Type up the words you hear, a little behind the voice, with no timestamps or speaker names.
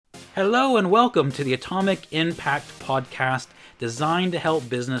Hello and welcome to the Atomic Impact Podcast, designed to help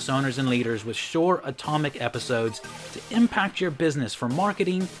business owners and leaders with short atomic episodes to impact your business for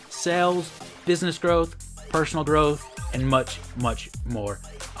marketing, sales, business growth, personal growth, and much, much more.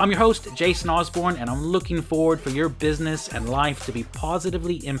 I'm your host, Jason Osborne, and I'm looking forward for your business and life to be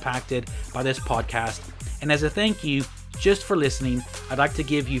positively impacted by this podcast. And as a thank you just for listening, I'd like to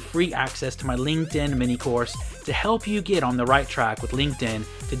give you free access to my LinkedIn mini course to help you get on the right track with LinkedIn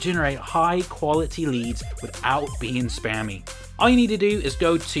to generate high quality leads without being spammy. All you need to do is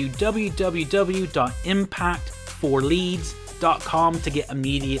go to www.impactforleads.com to get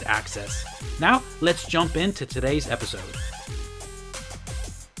immediate access. Now, let's jump into today's episode.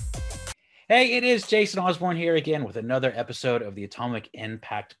 Hey, it is Jason Osborne here again with another episode of the Atomic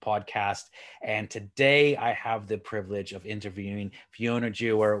Impact Podcast. And today I have the privilege of interviewing Fiona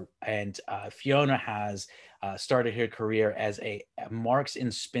Dewar. And Fiona has started her career as a Marks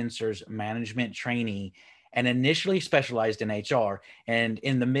and Spencer's management trainee and initially specialized in HR. And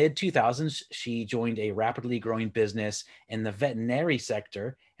in the mid-2000s, she joined a rapidly growing business in the veterinary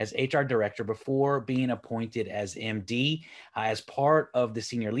sector as HR director before being appointed as MD. As part of the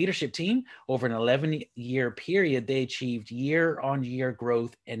senior leadership team, over an 11-year period, they achieved year-on-year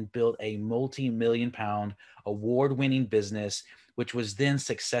growth and built a multi-million-pound award-winning business, which was then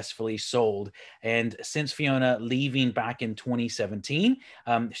successfully sold. And since Fiona leaving back in 2017,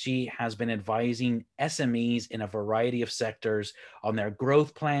 she has been advising SMEs in a variety of sectors on their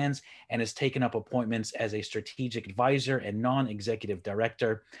growth plans and has taken up appointments as a strategic advisor and non-executive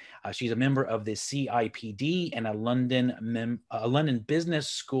director. She's a member of the CIPD and a London Business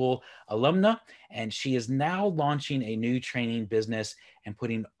School alumna, and she is now launching a new training business and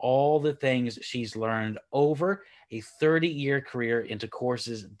putting all the things she's learned over a 30-year career into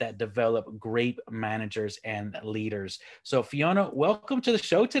courses that develop great managers and leaders. So Fiona, welcome to the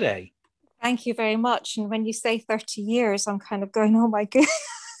show today. Thank you very much. And when you say 30 years, I'm kind of going, oh my goodness.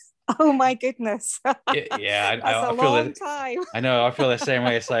 Oh my goodness. Yeah, That's a long time. I know, I feel the same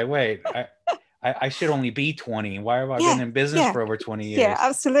way. It's like, wait, I should only be 20. Why have I been in business for over 20 years? Yeah,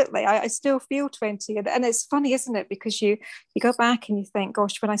 absolutely. I still feel 20. And it's funny, isn't it? Because you go back and you think,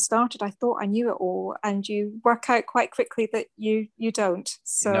 gosh, when I started, I thought I knew it all. And you work out quite quickly that you don't.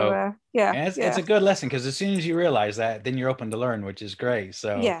 So, It's a good lesson, because as soon as you realize that, then you're open to learn, which is great.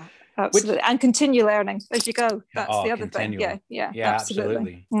 So yeah. Absolutely. And continue learning as you go. That's the other thing. Yeah,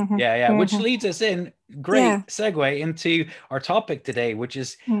 absolutely. Mm-hmm. Mm-hmm. Which leads us in, segue into our topic today, which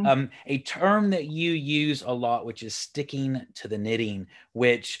is a term that you use a lot, which is sticking to the knitting,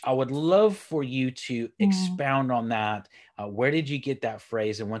 which I would love for you to expound on that. Where did you get that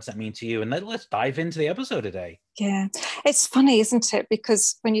phrase and what's that mean to you? And let's dive into the episode today. Yeah, it's funny, isn't it?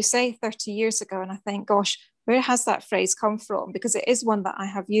 Because when you say 30 years ago, and I think, gosh, where has that phrase come from? Because it is one that I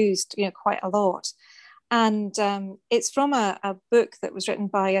have used, quite a lot. And it's from a book that was written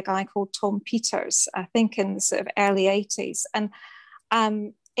by a guy called Tom Peters, I think in the sort of early 80s. And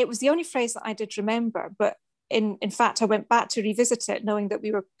it was the only phrase that I did remember. But in fact, I went back to revisit it, knowing that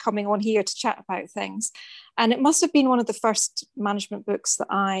we were coming on here to chat about things. And it must have been one of the first management books that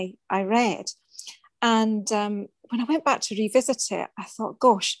I read. And when I went back to revisit it, I thought,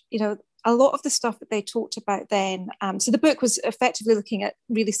 gosh, a lot of the stuff that they talked about then. So the book was effectively looking at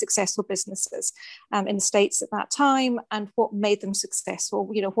really successful businesses in the States at that time and what made them successful,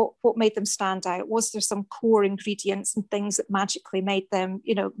 what made them stand out. Was there some core ingredients and things that magically made them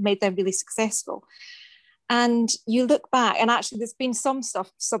really successful? And you look back, and actually there's been some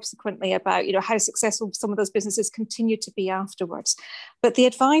stuff subsequently about, how successful some of those businesses continued to be afterwards. But the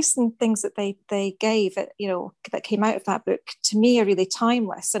advice and things that they gave, that came out of that book, to me are really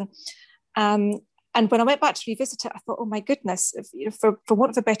timeless. And when I went back to revisit it, I thought, oh my goodness, for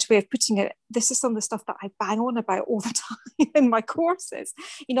want of a better way of putting it, this is some of the stuff that I bang on about all the time in my courses,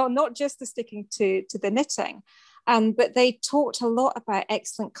 not just the sticking to the knitting. But they talked a lot about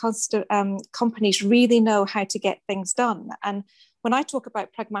excellent companies really know how to get things done. And when I talk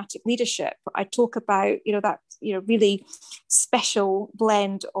about pragmatic leadership, I talk about, that, really special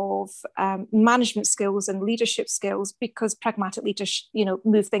blend of management skills and leadership skills, because pragmatic leaders,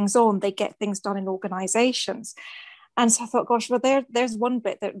 move things on, they get things done in organizations. And so I thought, gosh, well, there's one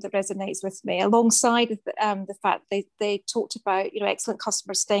bit that resonates with me, alongside the fact they talked about, excellent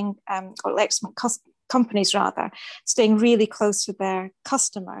customers staying, or excellent companies rather, staying really close to their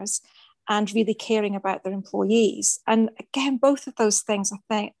customers and really caring about their employees. And again, both of those things, I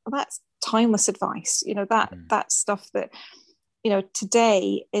think, well, that's timeless advice. That stuff that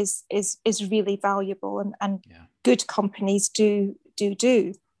today is really valuable, and good companies do.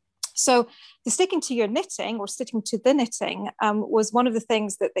 So the sticking to your knitting, or sticking to the knitting, was one of the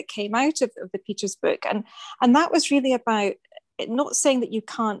things that came out of the Peters book. And that was really about not saying that you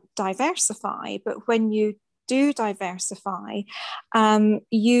can't diversify, but when you do diversify,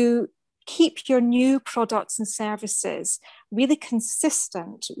 you keep your new products and services really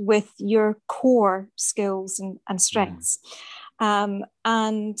consistent with your core skills and strengths.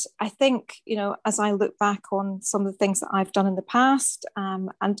 And I think, as I look back on some of the things that I've done in the past,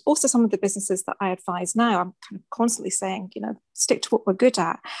 and also some of the businesses that I advise now, I'm kind of constantly saying, stick to what we're good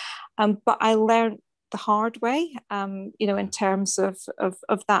at. But I learned the hard way, in terms of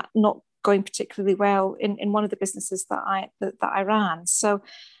that not going particularly well in one of the businesses that I ran. So,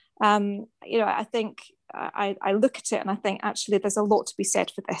 I think I look at it and I think actually there's a lot to be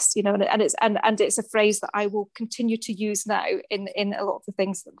said for this, and it's a phrase that I will continue to use now in a lot of the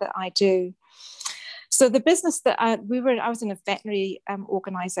things that I do. So the business that I was in a veterinary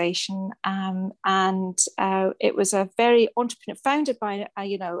organisation, and it was a very entrepreneur, founded by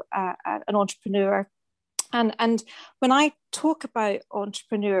an entrepreneur. And when I talk about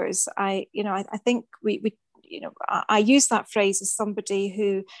entrepreneurs, I think I use that phrase as somebody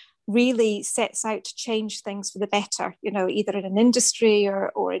who really sets out to change things for the better, either in an industry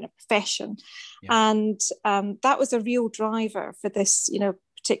or in a profession. Yeah. And that was a real driver for this,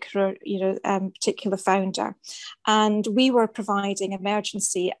 particular founder. And we were providing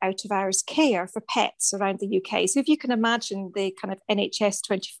emergency out of hours care for pets around the UK. So if you can imagine the kind of NHS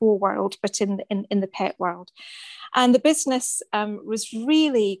 24 world, but in the pet world. And the business was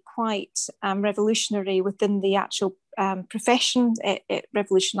really quite revolutionary within the actual profession. It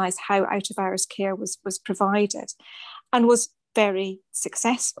revolutionized how out of hours care was provided, and was very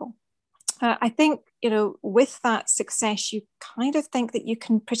successful. I think, with that success, you kind of think that you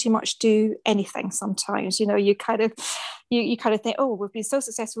can pretty much do anything sometimes. You kind of think, oh, we've been so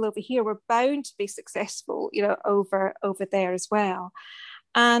successful over here, we're bound to be successful, over there as well.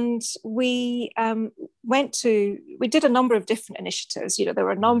 And we did a number of different initiatives. There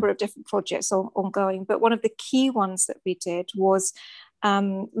were a number of different projects ongoing, but one of the key ones that we did was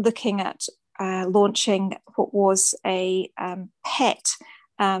looking at launching what was a pet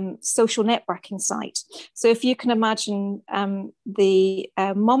social networking site. So if you can imagine the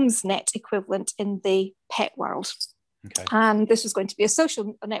Mumsnet equivalent in the pet world. Okay. And this was going to be a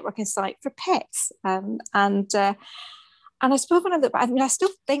social networking site for pets. And I suppose when I look back, I still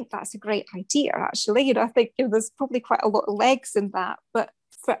think that's a great idea, actually. I think there's probably quite a lot of legs in that. But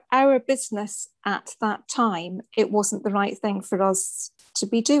for our business at that time, it wasn't the right thing for us to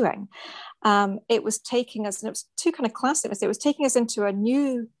be doing. It was taking us, and it was two kind of classics. It was taking us into a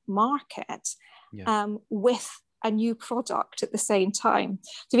new market, with a new product at the same time.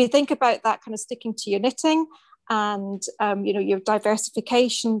 So if you think about that, kind of sticking to your knitting and your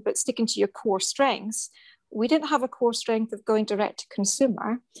diversification, but sticking to your core strengths. We didn't have a core strength of going direct to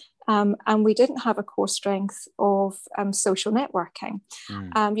consumer, and we didn't have a core strength of social networking.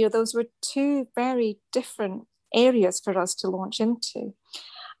 Those were two very different areas for us to launch into.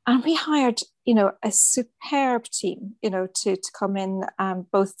 And we hired, a superb team, to come in,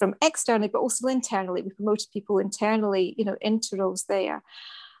 both from externally, but also internally. We promoted people internally, into roles there.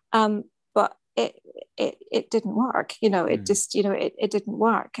 But it didn't work, it just, it didn't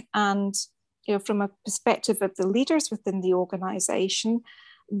work. And from a perspective of the leaders within the organization,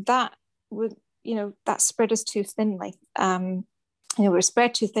 that would, that spread us too thinly. We're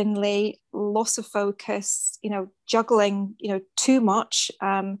spread too thinly, loss of focus, juggling, too much,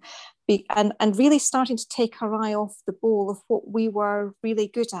 and really starting to take our eye off the ball of what we were really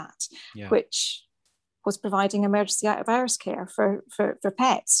good at, which was providing emergency out of hours care for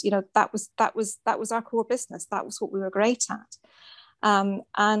pets. That was our core business. That was what we were great at.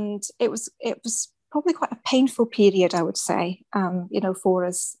 And it was probably quite a painful period, I would say, for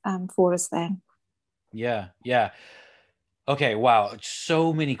us then. Yeah. Okay. Wow.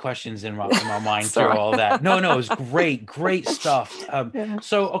 So many questions in my mind through all that. No, it was great stuff.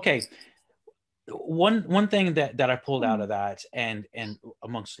 So, okay. One thing that I pulled out of that, and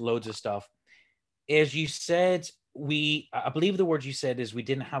amongst loads of stuff, is you said I believe the word you said is we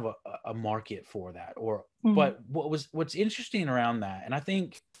didn't have a market for that, but what's interesting around that, and I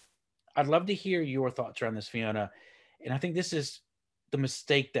think I'd love to hear your thoughts around this, Fiona. And I think this is the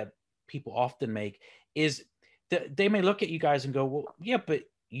mistake that people often make, is that they may look at you guys and go, well, yeah, but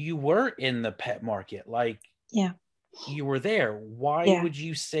you were in the pet market. Like, you were there. Why would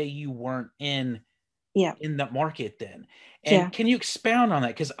you say you weren't in the market then? And can you expound on that?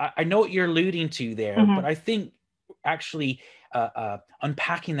 Because I know what you're alluding to there, but I think actually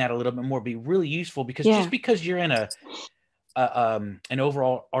unpacking that a little bit more would be really useful, because just because you're in an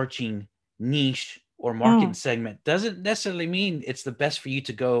overall arching niche or market Mm. segment doesn't necessarily mean it's the best for you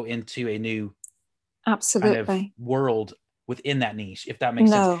to go into a new kind of Absolutely. world within that niche, if that makes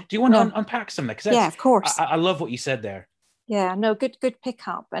sense. No, Do you want to no. unpack some of that? Because Yeah, that's of course. I love what you said there. Yeah, no, good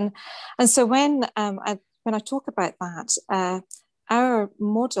pickup. And so when I talk about that, our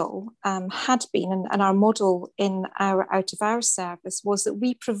model had been, and our model in our out of hours service was that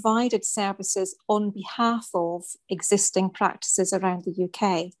we provided services on behalf of existing practices around the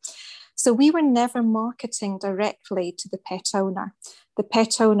UK. So we were never marketing directly to the pet owner. The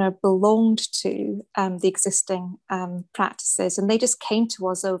pet owner belonged to the existing practices, and they just came to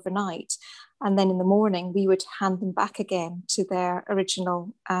us overnight. And then in the morning, we would hand them back again to their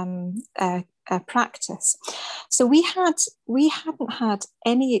original practice. So we hadn't had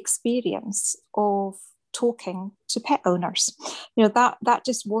any experience of talking to pet owners. That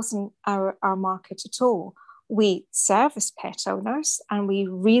just wasn't our market at all. We service pet owners, and we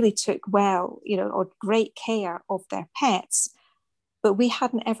really took or great care of their pets, but we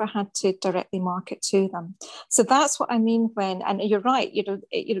hadn't ever had to directly market to them. So that's what I mean and you're right,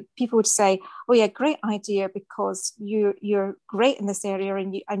 people would say, oh yeah, great idea, because you're great in this area,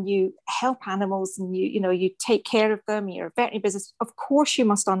 and you help animals, and you take care of them, you're a veterinary business. Of course you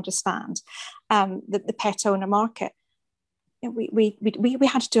must understand the pet owner market. We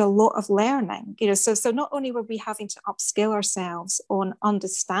had to do a lot of learning, so not only were we having to upskill ourselves on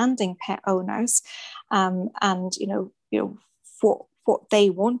understanding pet owners, and what they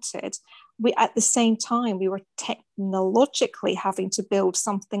wanted, we at the same time we were technologically having to build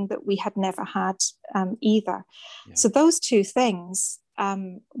something that we had never had either. Yeah. So those two things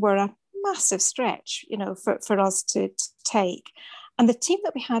were a massive stretch, for us to take. And the team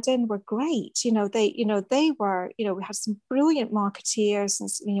that we had in were great. They were, we had some brilliant marketeers,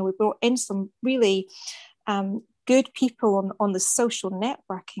 and we brought in some really good people on the social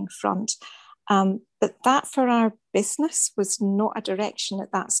networking front. But that for our business was not a direction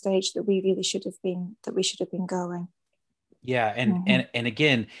at that stage that we really should have been going. Yeah, and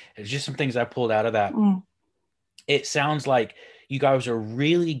again, it's just some things I pulled out of that. It sounds like you guys are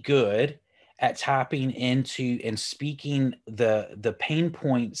really good at tapping into and speaking the pain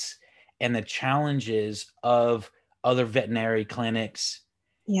points and the challenges of other veterinary clinics,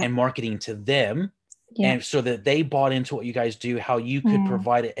 and marketing to them. Yeah. And so that they bought into what you guys do, how you could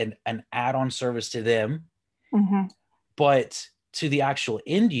provide an add-on service to them. But to the actual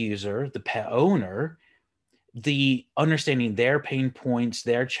end user, the pet owner, the understanding their pain points,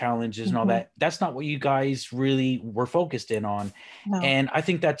 their challenges and all that, that's not what you guys really were focused in on. No. And I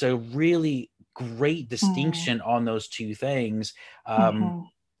think that's a really great distinction on those two things. And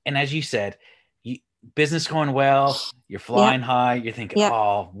as you said, business going well, you're flying high, you're thinking,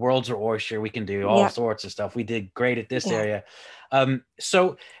 oh, world's our oyster, we can do all sorts of stuff, we did great at this area.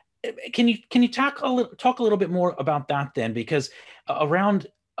 So can you talk a little bit more about that then, because around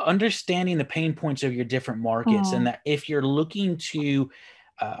understanding the pain points of your different markets, and that if you're looking to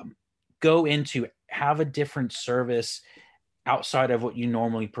go into have a different service outside of what you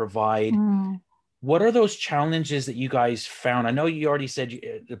normally provide, what are those challenges that you guys found? I know you already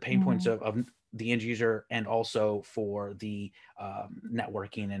said the pain points of the end user, and also for the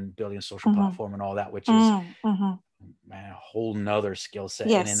networking and building a social platform and all that, which is man, a whole nother skill set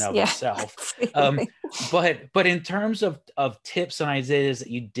in and of itself. But in terms of tips and ideas that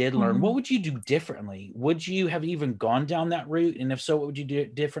you did learn, what would you do differently? Would you have even gone down that route? And if so, what would you do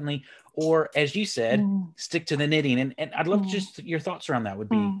differently? Or as you said, stick to the knitting? And I'd love just your thoughts around that would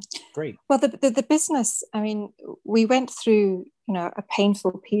be great. Well, the business, I mean, we went through, a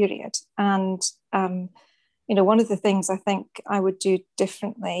painful period, and one of the things I think I would do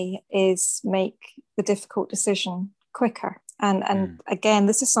differently is make the difficult decision quicker. And again,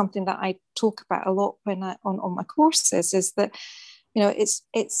 this is something that I talk about a lot when on my courses, is that,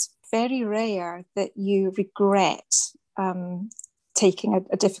 it's very rare that you regret taking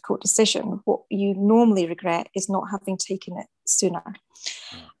a difficult decision. What you normally regret is not having taken it sooner.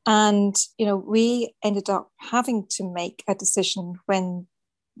 And, we ended up having to make a decision when,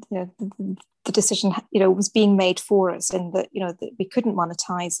 the decision, was being made for us, and that, that we couldn't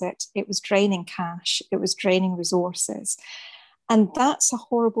monetize it. It was draining cash. It was draining resources. And that's a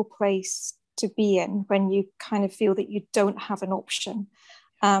horrible place to be in, when you kind of feel that you don't have an option.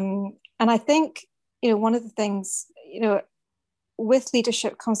 And I think, one of the things, with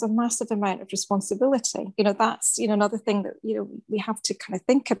leadership comes a massive amount of responsibility. That's, another thing that, we have to kind of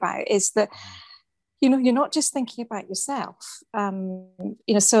think about, is that you're not just thinking about yourself.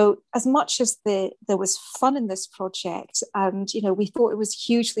 So as much as there was fun in this project, and we thought it was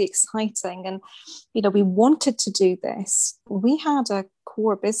hugely exciting, and we wanted to do this, we had a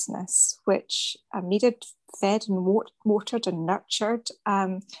core business which needed fed and watered and nurtured,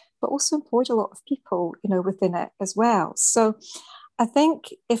 but also employed a lot of people within it as well. So I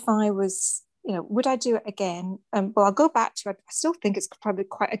think if I was, would I do it again? Well, I'll go back to it. I still think it's probably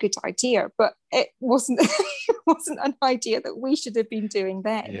quite a good idea, but it wasn't. It wasn't an idea that we should have been doing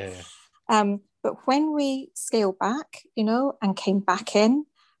then. Yeah. But when we scaled back, and came back in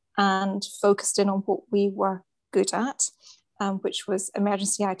and focused in on what we were good at, which was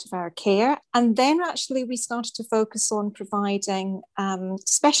emergency out of hour care. And then actually we started to focus on providing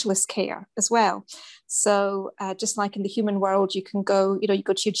specialist care as well. So just like in the human world, you can go, you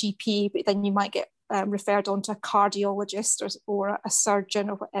go to your GP, but then you might get referred on to a cardiologist or a surgeon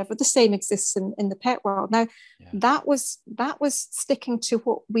or whatever. The same exists in the pet world. Now, that was sticking to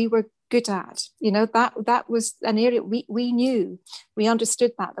what we were good at. That was an area we knew, we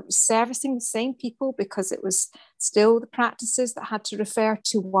understood that was servicing the same people, because it was still the practices that had to refer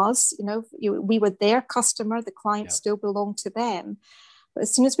to us. We were their customer, the client still belonged to them. But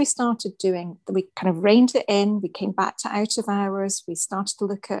as soon as we started we kind of reined it in, we came back to out of hours, we started to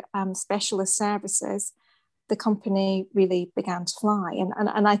look at specialist services, the company really began to fly.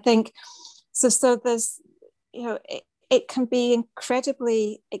 And I think, so there's, it can be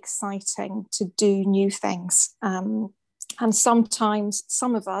incredibly exciting to do new things. And sometimes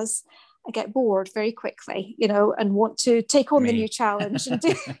some of us get bored very quickly, and want to take on the new challenge and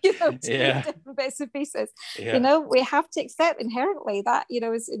do, different bits and pieces. Yeah. We have to accept inherently that,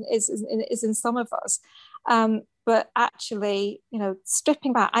 is in some of us. But actually,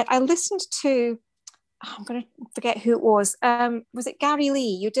 stripping back, I listened to, I'm going to forget who it was. Was it Gary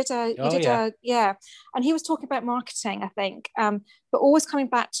Lee? And he was talking about marketing, I think, but always coming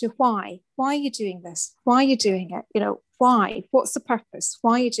back to why. Why are you doing this? Why are you doing it? Why? What's the purpose?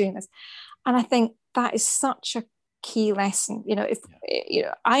 Why are you doing this? And I think that is such a key lesson.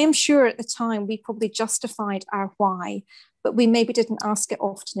 I am sure at the time we probably justified our why, but we maybe didn't ask it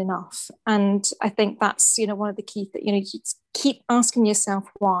often enough. And I think that's, one of the key that, you keep asking yourself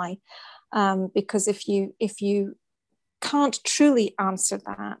why. Because if you can't truly answer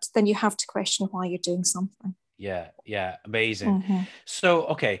that, then you have to question why you're doing something. Yeah, amazing. Mm-hmm. So,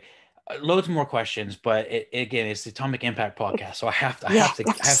 okay, loads more questions, but it's the Atomic Impact podcast, so I have to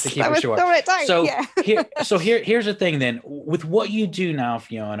keep it short. So here's the thing then, with what you do now,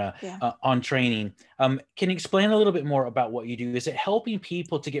 Fiona, on training, can you explain a little bit more about what you do? Is it helping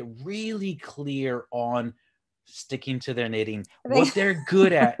people to get really clear on sticking to their knitting, what they're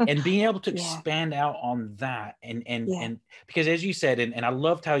good at, and being able to expand out on that, and because as you said, and I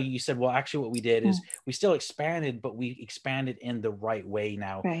loved how you said, well, actually what we did is we still expanded, but we expanded in the right way.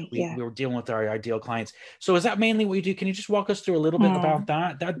 Now we were dealing with our ideal clients. So is that mainly what you do? Can you just walk us through a little bit about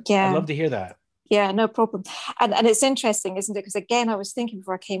that? I'd love to hear that. Yeah, no problem. And it's interesting, isn't it? Because again, I was thinking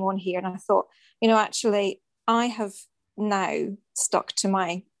before I came on here, and I thought, actually I have now stuck to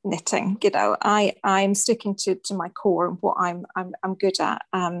my knitting. I'm sticking to my core and what I'm good at.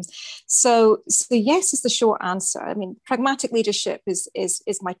 So yes is the short answer. I mean, pragmatic leadership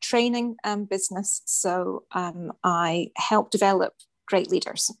is my training business. So I help develop great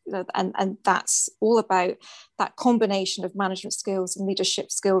leaders, and that's all about that combination of management skills and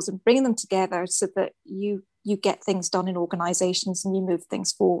leadership skills, and bringing them together so that you get things done in organizations and you move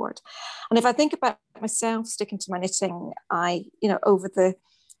things forward. And if I think about myself sticking to my knitting, over the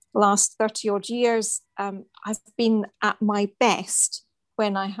last 30 odd years, I've been at my best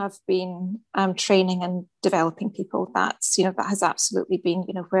when I have been training and developing people. That's, that has absolutely been,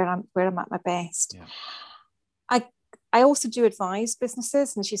 where I'm at my best. I also do advise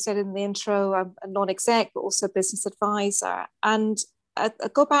businesses, and as you said in the intro, I'm a non-exec, but also a business advisor. And I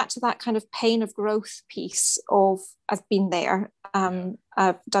go back to that kind of pain of growth piece of, I've been there,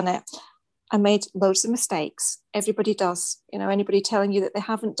 I've done it. I made loads of mistakes. Everybody does. Anybody telling you that they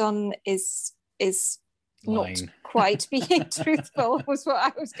haven't done is lying. Not quite being truthful, was what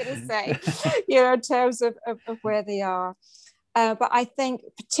I was going to say, in terms of where they are. But I think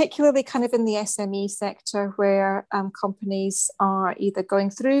particularly kind of in the SME sector, where companies are either going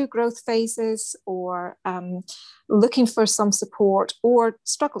through growth phases or looking for some support or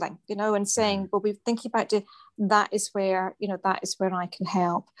struggling, and saying, well, we're thinking about that is where I can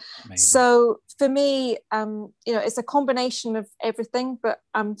help. Amazing. So for me, it's a combination of everything, but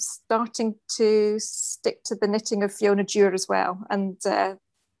I'm starting to stick to the knitting of Fiona Dewar as well. And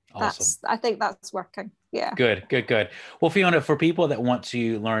awesome. I think that's working. Yeah. Good, good, good. Well, Fiona, for people that want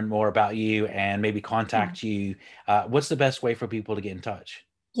to learn more about you and maybe Yeah. contact you, what's the best way for people to get in touch?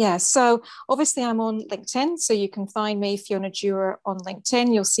 Yeah, so obviously I'm on LinkedIn, so you can find me, Fiona Dewar, on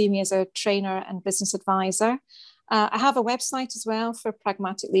LinkedIn. You'll see me as a trainer and business advisor. I have a website as well for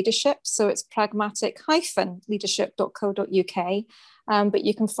pragmatic leadership, so it's pragmatic-leadership.co.uk. But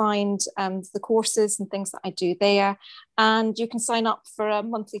you can find the courses and things that I do there, and you can sign up for a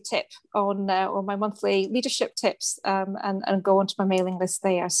monthly tip on or my monthly leadership tips, and go onto my mailing list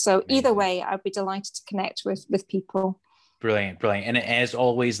there. So either Amazing. way, I'd be delighted to connect with people. Brilliant, brilliant. And as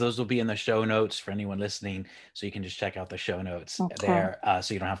always, those will be in the show notes for anyone listening. So you can just check out the show notes Okay. there.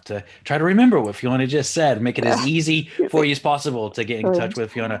 So you don't have to try to remember what Fiona just said. Make it as easy for you as possible to get in touch Brilliant.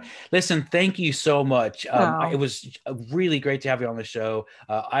 with Fiona. Listen, thank you so much. It Oh, was really great to have you on the show.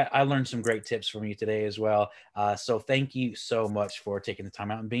 I learned some great tips from you today as well. So thank you so much for taking the time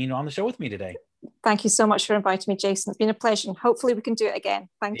out and being on the show with me today. thank you so much for inviting me, Jason. It's been a pleasure. And hopefully we can do it again.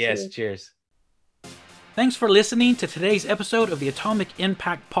 Thank Yes, you. cheers. Thanks for listening to today's episode of the Atomic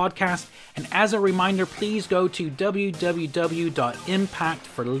Impact Podcast. And as a reminder, please go to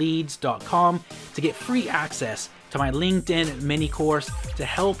www.impactforleads.com to get free access to my LinkedIn mini course to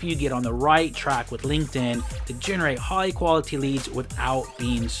help you get on the right track with LinkedIn to generate high quality leads without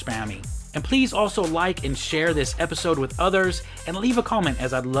being spammy. And please also like and share this episode with others and leave a comment,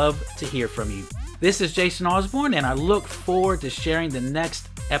 as I'd love to hear from you. This is Jason Osborne, and I look forward to sharing the next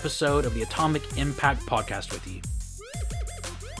episode of the Atomic Impact Podcast with you.